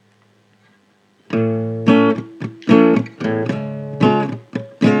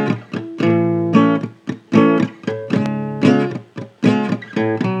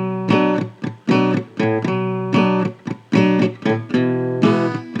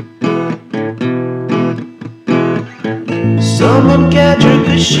Someone catch her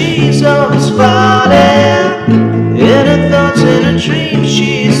 'cause she's always falling. In her thoughts and her dreams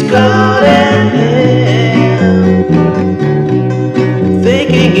she's calling him,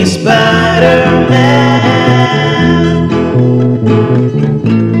 thinking he's Spider-Man.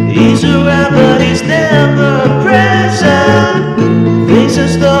 He's around but he's never present. Thinks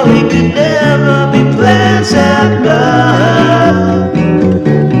as though he could never be pleasant, but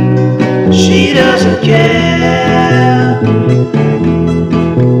she doesn't care,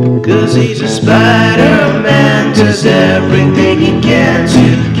 'cause he's a Spider-Man. Does everything he can to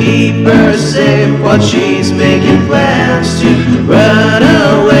keep her safe, while she's making plans to run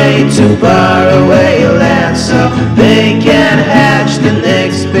away to faraway lands, so they can hatch the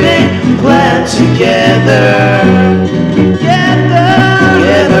next big plan together.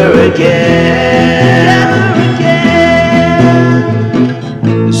 Together again.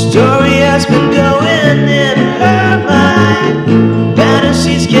 The story has been going in her mind.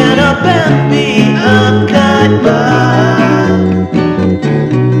 Fantasies can up and be unkind, but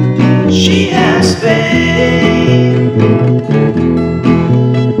she has faith.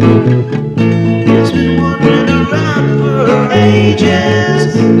 He's been wandering around for ages.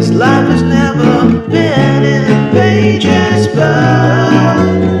 His life has never been in pages, but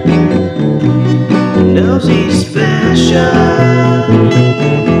he knows he's special,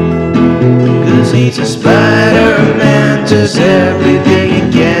 'cause he's a Spider-Man. Does everything he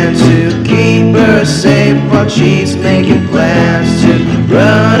can to keep her safe, while she's making plans to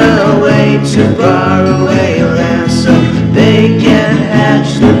run away to faraway lands, so they can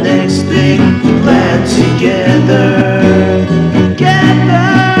hatch the next big plan together.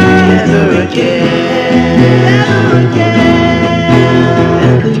 Together again.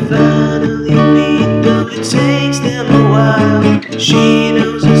 And they finally meet, though it takes them a while. She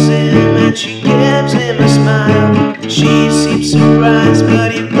knows it's him and she gives him a smile. She seems surprised, but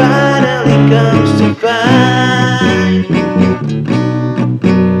he finally comes to find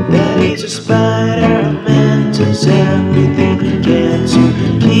that he's a Spider-Man. Does everything he can to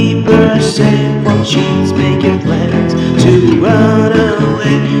keep her safe, while she's making plans to run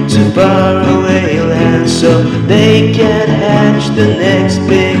away to faraway lands, so they can hatch the next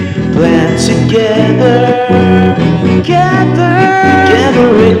big plan together.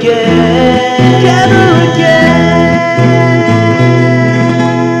 Together again.